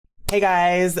Hey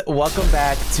guys, welcome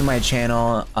back to my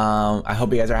channel. I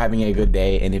hope you guys are having a good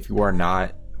day, and if you are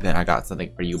not, then I got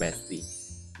something for you, bestie.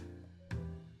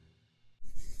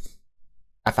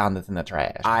 I found this in the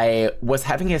trash. I was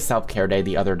having a self-care day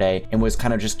the other day and was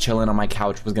kind of just chilling on my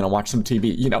couch, was gonna watch some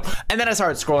TV, you know, and then I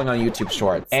started scrolling on YouTube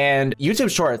Shorts, and YouTube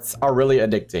Shorts are really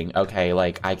addicting. Okay,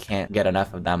 like I can't get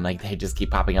enough of them. Like they just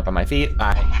keep popping up on my feed.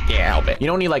 I can't help it. You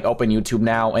don't need like open YouTube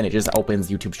now and it just opens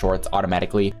YouTube Shorts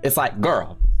automatically. It's like,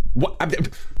 girl, I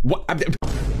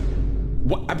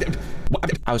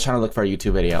was trying to look for a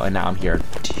YouTube video and now I'm here.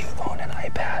 Do you own an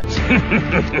iPad?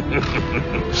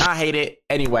 I hate it.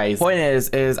 Anyways, point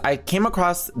is I came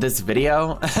across this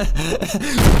video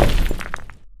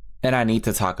and I need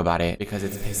to talk about it because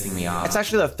it's pissing me off. It's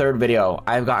actually the third video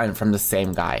I've gotten from the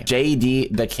same guy,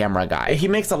 JD the camera guy. He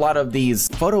makes a lot of these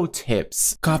photo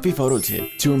tips, coffee photo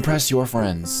tip to impress your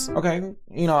friends. Okay,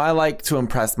 you know, I like to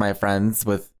impress my friends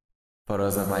with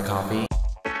photos of my coffee.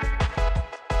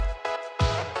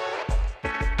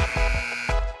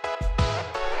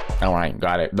 All right,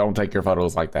 got it. Don't take your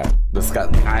photos like that.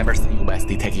 Disgusting. I ever see you,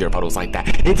 bestie, taking your photos like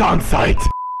that. It's on site.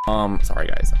 Sorry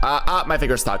guys. My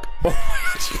finger's stuck. Oh,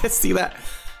 did you guys see that?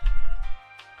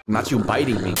 Not you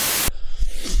biting me.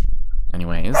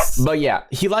 Anyways, but yeah,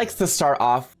 he likes to start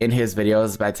off in his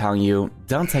videos by telling you,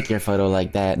 don't take your photo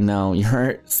like that. No,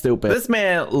 you're stupid. This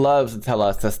man loves to tell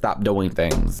us to stop doing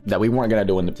things that we weren't gonna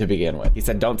do to begin with. He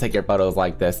said, don't take your photos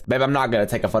like this. Babe, I'm not gonna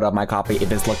take a photo of my coffee if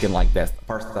it's looking like this.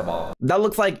 First of all, that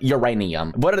looks like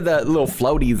uranium. What are the little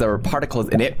floaties or particles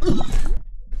in it?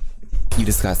 You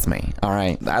disgust me. All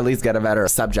right, at least get a better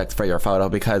subject for your photo,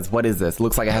 because what is this?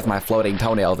 Looks like it has my floating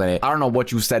toenails in it. I don't know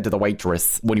what you said to the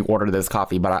waitress when you ordered this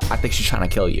coffee, but I think she's trying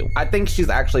to kill you. I think she's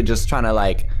actually just trying to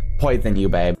like poison you,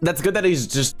 babe. That's good that he's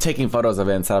just taking photos of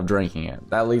it instead of drinking it.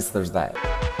 At least there's that.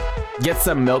 Get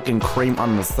some milk and cream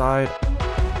on the side.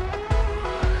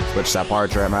 Switch to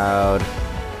portrait mode.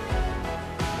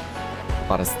 A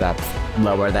lot of steps.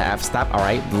 Lower the F step. All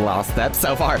right, a lot of steps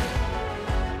so far.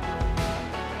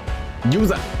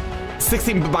 Use a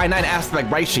 16:9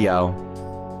 aspect ratio.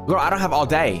 Girl, I don't have all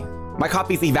day. My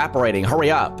coffee's evaporating.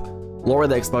 Hurry up. Lower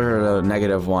the exposure to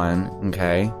 -1.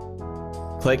 Okay.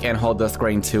 Click and hold the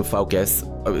screen to focus.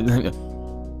 Wow,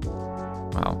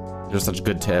 these are such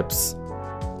good tips.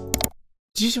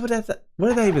 Did you see what that? What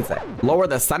did that even say? Lower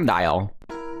the sundial.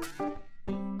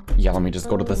 Yeah, let me just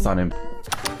go to the sun and.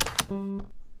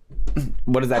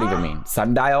 What does that even mean?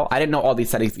 Sundial? I didn't know all these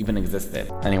settings even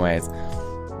existed. Anyways.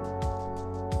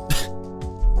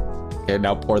 Okay,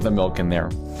 now pour the milk in there.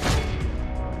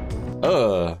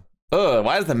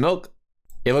 Why is the milk?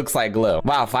 It looks like glue.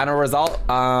 Wow, final result.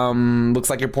 Looks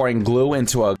like you're pouring glue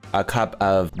into a cup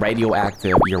of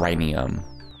radioactive uranium.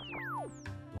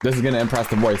 This is gonna impress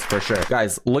the boys for sure.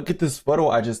 Guys, look at this photo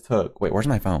I just took. Wait, where's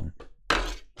my phone?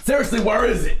 Seriously, where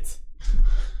is it?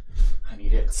 I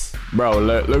need it. Bro,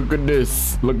 look at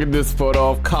this. Look at this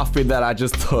photo of coffee that I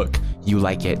just took. You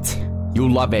like it? You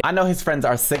love it. I know his friends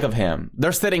are sick of him.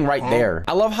 They're sitting right there.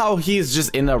 I love how he's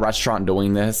just in the restaurant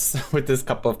doing this with this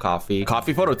cup of coffee.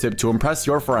 Coffee photo tip to impress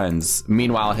your friends.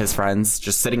 Meanwhile, his friends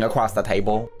just sitting across the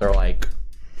table. They're like,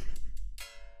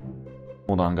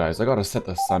 hold on guys, I gotta set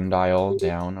the sundial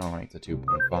down. All right, to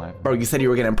 2.5. Bro, you said you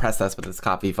were gonna impress us with this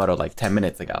coffee photo like 10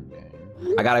 minutes ago.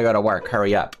 Okay. I gotta go to work,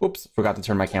 hurry up. Oops, forgot to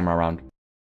turn my camera around.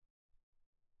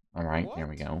 All right, here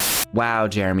we go. Wow,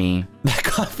 Jeremy, that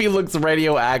coffee looks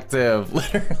radioactive,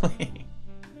 literally.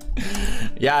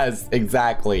 Yes,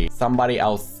 exactly. Somebody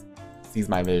else sees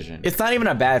my vision. It's not even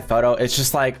a bad photo. It's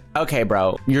just like, okay,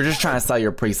 bro, you're just trying to sell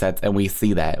your presets and we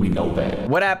see that. We know that.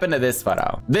 What happened to this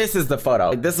photo? This is the photo.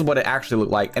 Like, this is what it actually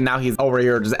looked like. And now he's over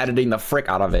here just editing the frick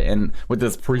out of it and with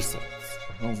this presets.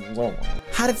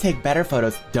 How to take better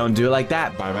photos. Don't do it like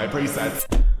that. Buy my presets.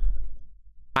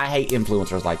 I hate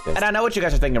influencers like this. And I know what you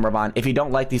guys are thinking, Ravon. If you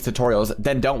don't like these tutorials,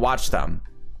 then don't watch them.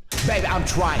 Baby, I'm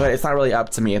trying. But it's not really up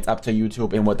to me. It's up to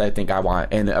YouTube and what they think I want.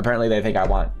 And apparently they think I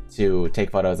want to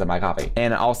take photos of my coffee.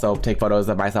 And also take photos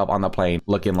of myself on the plane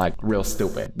looking like real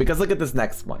stupid. Because look at this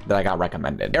next one that I got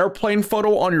recommended. Airplane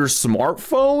photo on your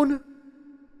smartphone?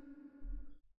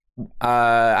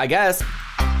 I guess.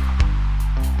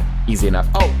 Easy enough.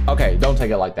 Oh, okay. Don't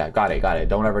take it like that. Got it, got it.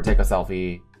 Don't ever take a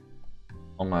selfie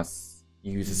unless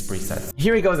you use his presets.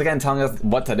 Here he goes again telling us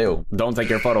what to do. Don't take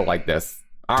your photo like this.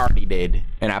 I already did,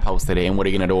 and I posted it, and what are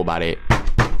you gonna do about it?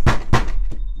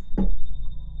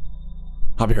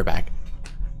 I'll be right back.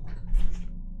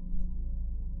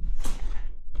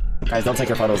 Guys, don't take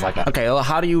your photos like that. Okay, well,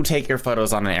 how do you take your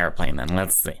photos on an airplane then?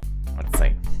 Let's see. Let's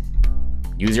see.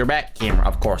 Use your back camera.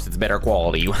 Of course, it's better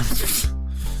quality.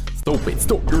 Stupid.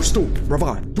 You're stupid.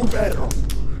 Ravon, do better.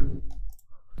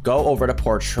 Go over to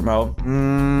portrait mode.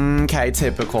 Okay,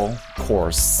 typical. Of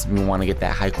course, we want to get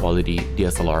that high quality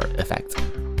DSLR effect.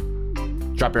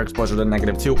 Drop your exposure to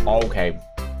 -2. Okay,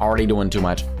 already doing too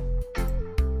much.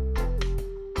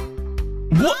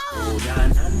 What?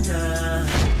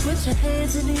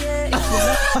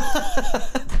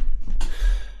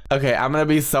 Okay, I'm gonna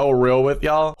be so real with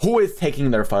y'all. Who is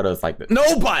taking their photos like this?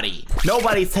 Nobody!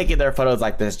 Nobody's taking their photos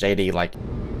like this, JD. Like,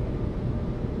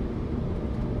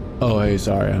 oh, hey,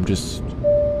 sorry, I'm just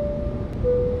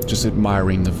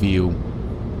admiring the view.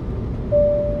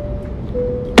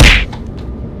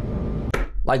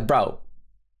 Like, bro,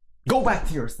 go back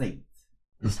to your seat.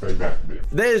 This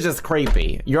is just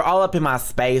creepy. You're all up in my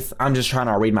space. I'm just trying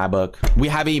to read my book. We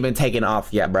haven't even taken off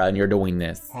yet, bro, and you're doing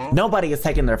this. Nobody is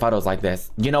taking their photos like this.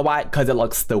 You know why? Because it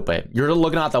looks stupid. You're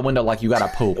looking out the window like you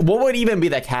gotta poop. What would even be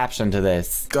the caption to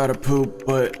this? Gotta poop,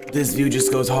 but this view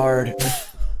just goes hard.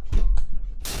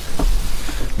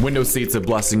 Window seat's a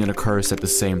blessing and a curse at the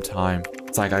same time.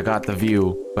 It's like I got the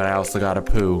view, but I also gotta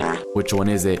poo. Which one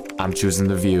is it? I'm choosing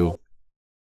the view.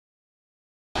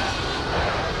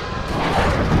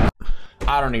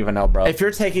 I don't even know, bro. If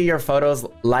you're taking your photos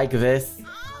like this,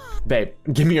 babe,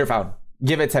 give me your phone.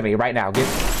 Give it to me right now.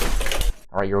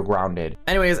 All right, you're grounded.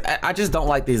 Anyways, I just don't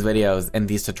like these videos and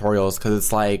these tutorials because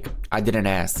it's like, I didn't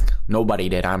ask. Nobody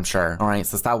did, I'm sure. All right,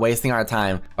 so stop wasting our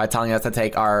time by telling us to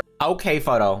take our okay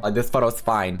photo. Like, this photo's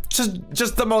fine.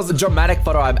 Just the most dramatic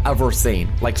photo I've ever seen.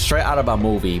 Like, straight out of a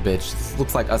movie, bitch. This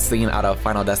looks like a scene out of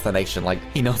Final Destination. Like,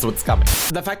 he knows what's coming.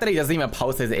 The fact that he doesn't even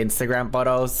post his Instagram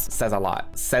photos says a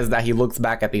lot. Says that he looks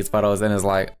back at these photos and is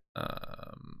like,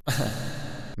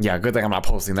 yeah, good thing I'm not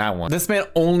posting that one. This man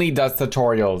only does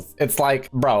tutorials. It's like,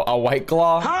 bro, a White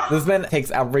Claw? This man takes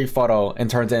every photo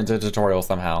and turns it into a tutorial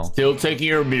somehow. Still taking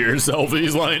your beer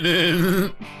selfies like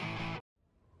this.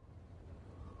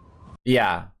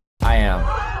 Yeah, I am.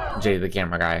 Jay the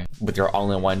camera guy with your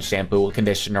all-in-one shampoo,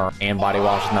 conditioner, and body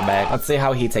wash in the bag. Let's see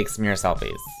how he takes mirror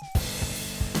selfies.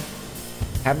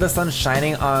 Have the sun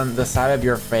shining on the side of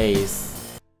your face.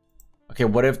 Okay,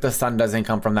 what if the sun doesn't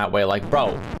come from that way? Like,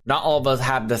 bro, not all of us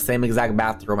have the same exact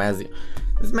bathroom as you.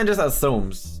 This man just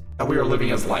assumes that we are living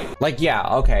his life. Like, yeah,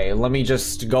 okay, let me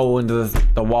just go into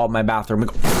the wall of my bathroom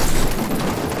and go.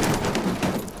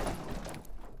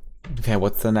 Okay,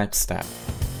 what's the next step?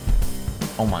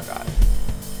 Oh my God.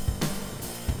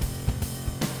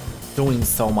 Doing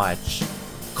so much.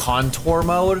 Contour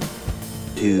mode?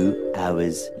 2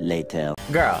 hours later.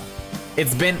 Girl,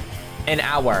 it's been an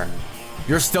hour.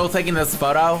 You're still taking this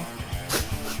photo?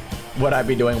 What I'd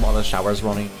be doing while the shower's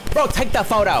running? Bro, take the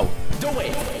photo. Do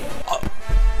it. Oh.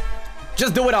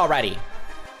 Just do it already.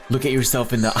 Look at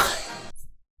yourself in the eye.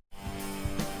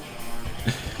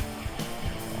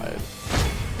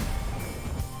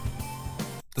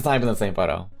 It's not even the same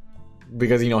photo.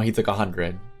 Because, you know, he took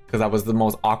 100. Because that was the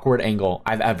most awkward angle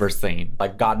I've ever seen.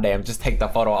 Like, goddamn, just take the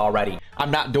photo already. I'm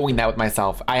not doing that with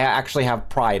myself. I actually have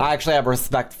pride. I actually have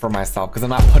respect for myself because I'm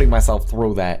not putting myself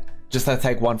through that just to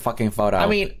take one fucking photo. I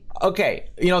mean, okay,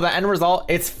 you know, the end result,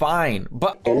 it's fine.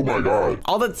 But oh my God,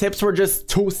 all the tips were just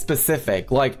too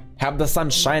specific. Like, have the sun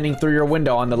shining through your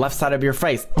window on the left side of your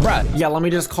face. Bruh, yeah, let me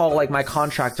just call like my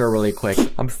contractor really quick.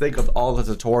 I'm sick of all the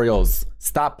tutorials.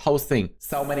 Stop posting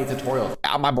so many tutorials.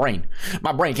 My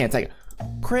brain can't take it.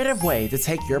 Creative way to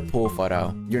take your pool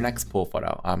photo. Your next pool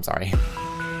photo. I'm sorry.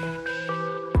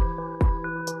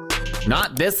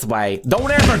 Not this way. Don't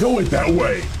ever do it that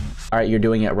way. All right, you're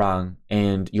doing it wrong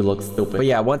and you look stupid. But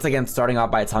yeah, once again, starting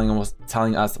off by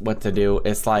telling us what to do.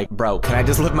 It's like, bro, can I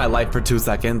just live my life for 2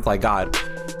 seconds? Like, God.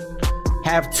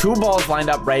 Have 2 balls lined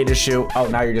up ready to shoot. Oh,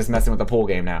 now you're just messing with the pool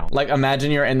game now. Like,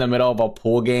 imagine you're in the middle of a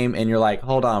pool game and you're like,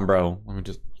 hold on, bro. Let me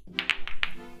just.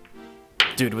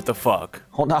 Dude, what the fuck?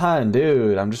 Hold on,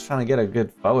 dude. I'm just trying to get a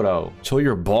good photo. Chill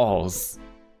your balls.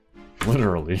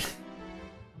 Literally.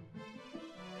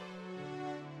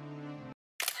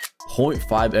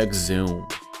 0.5x zoom.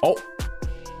 Oh.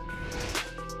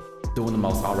 Doing the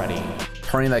most already.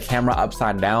 Turning the camera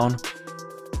upside down.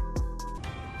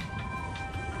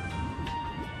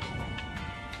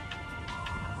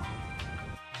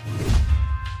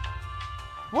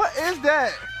 What is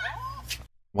that?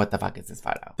 What the fuck is this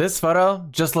photo? This photo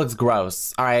just looks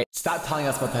gross. All right, stop telling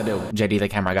us what to do. JD, the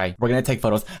camera guy. We're gonna take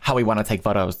photos how we wanna take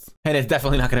photos. And it's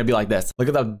definitely not gonna be like this. Look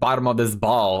at the bottom of this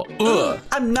ball. Ugh.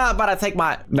 I'm not about to take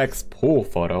my next pool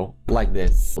photo like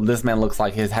this. This man looks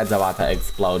like his head's about to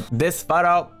explode. This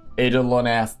photo, it just looks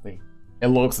nasty. It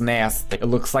looks nasty. It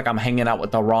looks like I'm hanging out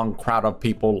with the wrong crowd of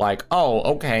people like, oh,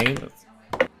 okay.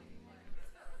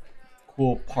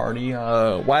 Cool party.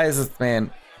 Why is this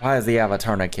man Why does he have a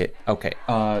tourniquet? Okay,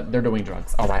 they're doing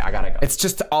drugs. All right, I gotta go. It's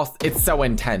just all, it's so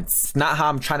intense. It's not how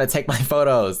I'm trying to take my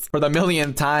photos. For the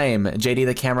millionth time, JD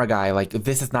the camera guy, like,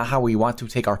 this is not how we want to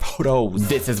take our photos.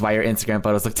 This is why your Instagram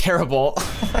photos look terrible.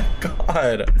 Oh my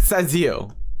God. Says you.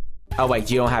 Oh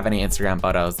wait, you don't have any Instagram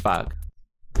photos, fuck.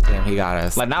 Damn, he got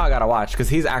us. Like, now I gotta watch, because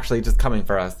he's actually just coming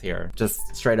for us here.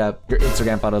 Just straight up, your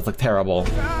Instagram photos look terrible.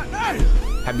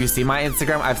 Have you seen my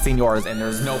Instagram? I've seen yours, and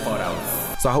there's no photos.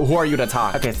 So who are you to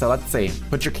talk? Okay, so let's see.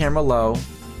 Put your camera low.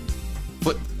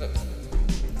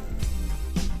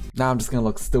 Now I'm just gonna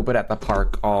look stupid at the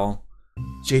park all.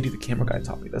 JD the camera guy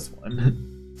taught me this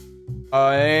one.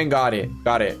 And got it.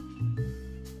 Got it.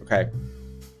 Okay.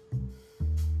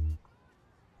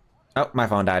 Oh, my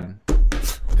phone died.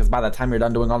 Because by the time you're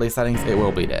done doing all these settings, it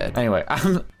will be dead. Anyway,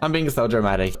 I'm being so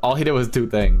dramatic. All he did was 2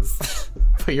 things.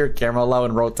 Put your camera low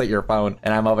and rotate your phone.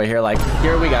 And I'm over here like,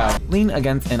 here we go. Lean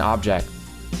against an object.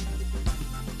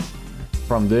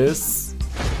 From this.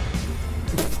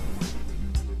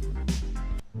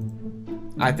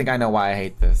 I think I know why I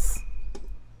hate this.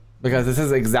 Because this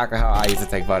is exactly how I used to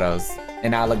take photos.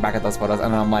 And now I look back at those photos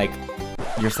and I'm like,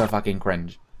 you're so fucking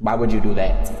cringe. Why would you do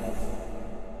that?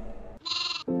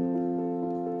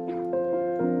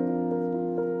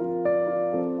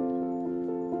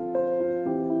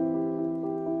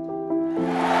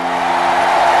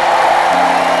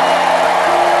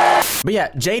 But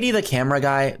yeah, JD the camera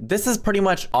guy, this is pretty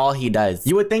much all he does.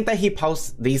 You would think that he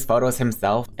posts these photos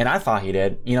himself, and I thought he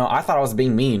did. You know, I thought I was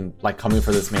being mean, like coming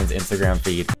for this man's Instagram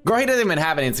feed. Girl, he doesn't even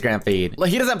have an Instagram feed. Like,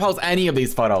 he doesn't post any of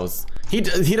these photos. He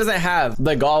doesn't have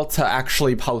the gall to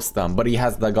actually post them, but he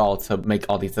has the gall to make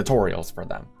all these tutorials for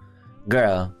them.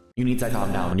 Girl, you need to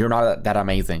calm down. You're not that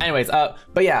amazing. Anyways,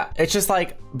 but yeah, it's just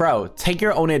like, bro, take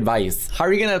your own advice. How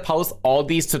are you gonna post all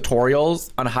these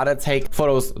tutorials on how to take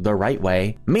photos the right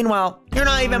way? Meanwhile, you're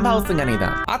not even posting any of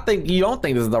them. I think you don't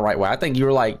think this is the right way. I think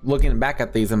you're like looking back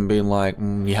at these and being like,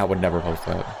 yeah, I would never post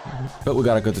that. But we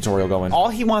got a good tutorial going. All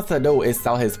he wants to do is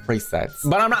sell his presets.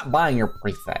 But I'm not buying your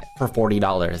preset for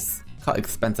 $40. How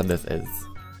expensive this is.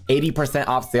 80%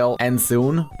 off sale ends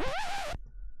soon.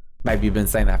 Maybe you've been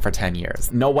saying that for 10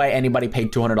 years. No way anybody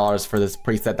paid $200 for this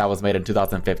preset that was made in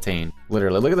 2015.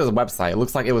 Literally, look at this website. It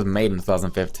looks like it was made in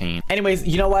 2015. Anyways,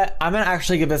 you know what? I'm gonna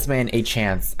actually give this man a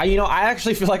chance. I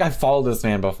actually feel like I followed this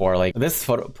man before. Like, this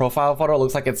profile photo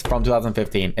looks like it's from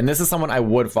 2015. And this is someone I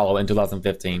would follow in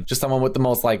 2015. Just someone with the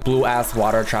most like blue ass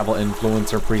water travel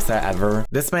influencer preset ever.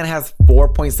 This man has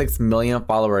 4.6 million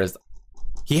followers.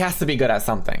 He has to be good at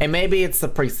something. And maybe it's the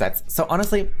presets. So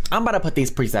honestly, I'm about to put these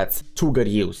presets to good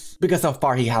use because so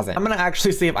far he hasn't. I'm gonna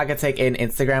actually see if I can take an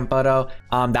Instagram photo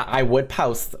that I would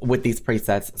post with these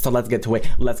presets. So let's get to it.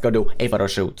 Let's go do a photo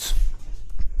shoot.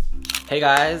 Hey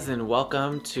guys, and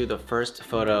welcome to the first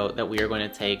photo that we are going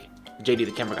to take JD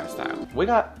the camera guy style. We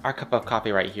got our cup of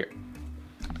coffee right here.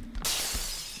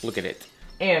 Look at it.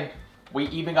 And we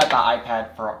even got the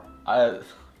iPad for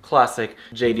classic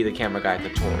JD the camera guy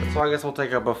tutorial. So I guess we'll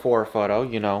take a before photo,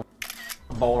 you know.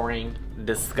 Boring,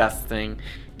 disgusting.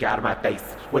 Get out of my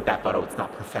face with that photo, it's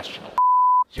not professional.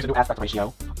 Use a new aspect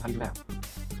ratio. How do you do that?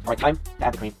 Alright, time to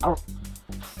add the cream.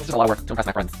 This is a lot of work to impress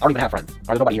my friends. I don't even have friends.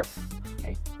 There's nobody here.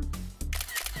 Okay.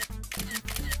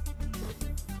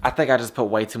 I think I just put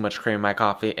way too much cream in my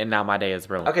coffee and now my day is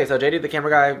ruined. Okay, so JD the camera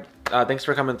guy, thanks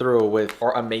for coming through with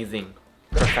our amazing,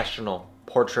 professional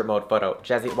portrait mode photo.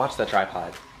 Jazzy, watch the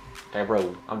tripod. Okay,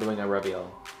 bro, I'm doing a reveal.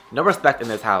 No respect in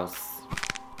this house.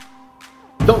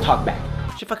 Don't talk back.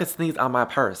 She fucking sneezed on my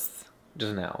purse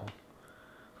just now.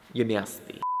 You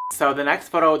nasty. So the next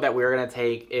photo that we're gonna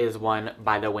take is one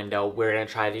by the window. We're gonna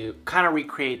try to kind of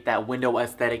recreate that window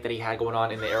aesthetic that he had going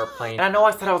on in the airplane. And I know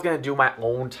I said I was gonna do my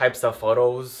own types of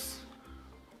photos.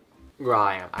 Girl,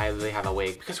 I am. I literally have a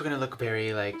wig. Because we're gonna look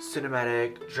very like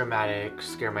cinematic, dramatic,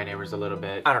 scare my neighbors a little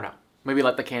bit. I don't know. Maybe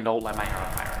light the candle, light my hair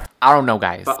on fire. I don't know,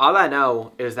 guys. But all I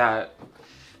know is that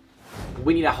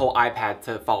we need a whole iPad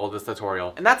to follow this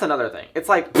tutorial. And that's another thing. It's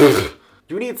like,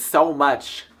 you need so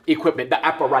much equipment. The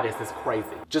apparatus is crazy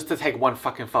just to take one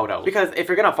fucking photo. Because if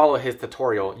you're gonna follow his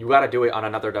tutorial, you gotta do it on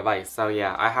another device. So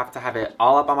yeah, I have to have it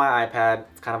all up on my iPad.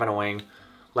 It's kind of annoying.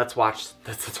 Let's watch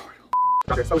the tutorial.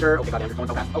 Drop your exposure. Okay, goddamn, you're going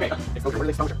so fast. Okay, exposure.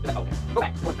 Where's the exposure? Is that, okay, go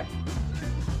back. Go back.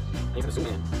 I need to zoom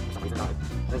in. For some reason, not.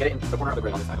 And then get it in the corner of the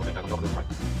grid on this side. Okay, I'm going to this right.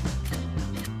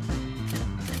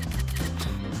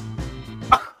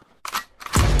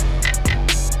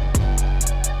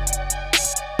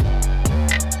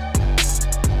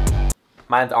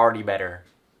 Mine's already better.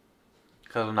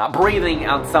 Because I'm not breathing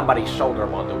on somebody's shoulder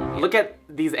while doing it. Look at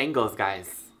these angles,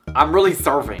 guys. I'm really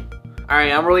serving.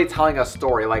 Alright, I'm really telling a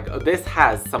story. Like, this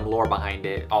has some lore behind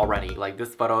it already. Like,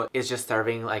 this photo is just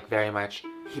serving, like, very much,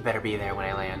 he better be there when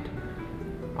I land.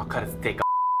 I'll cut his dick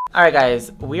off. Alright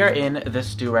guys, we are in the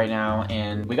stew right now,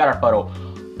 and we got our photo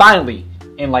finally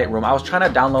in Lightroom. I was trying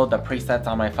to download the presets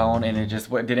on my phone, and it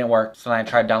just didn't work. So then I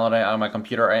tried downloading it on my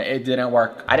computer, and it didn't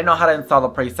work. I didn't know how to install the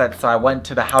presets, so I went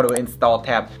to the how to install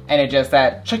tab, and it just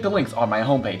said, check the links on my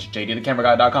homepage,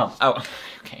 jdthecameraguy.com. Oh.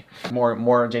 Okay, more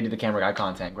JD the Camera Guy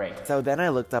content, great. So then I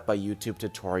looked up a YouTube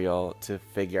tutorial to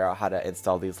figure out how to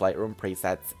install these Lightroom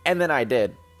presets, and then I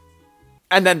did.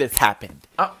 And then this happened.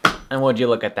 Oh, and would you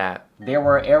look at that? There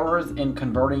were errors in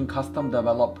converting custom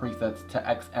developed presets to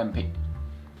XMP.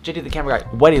 JD the Camera Guy,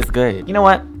 what is good? You know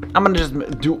what? I'm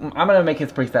gonna make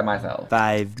his preset myself.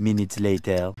 5 minutes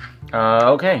later.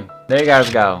 Okay, there you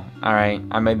guys go. All right,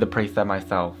 I made the preset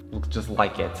myself. Looks just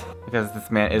like it. Because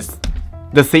this man is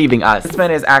deceiving us. This man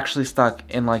is actually stuck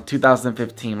in like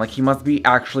 2015. Like he must be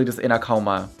actually just in a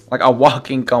coma. Like a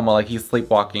walking coma, like he's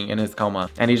sleepwalking in his coma.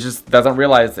 And he just doesn't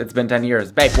realize it's been 10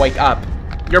 years. Babe, wake up.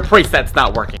 Your preset's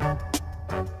not working.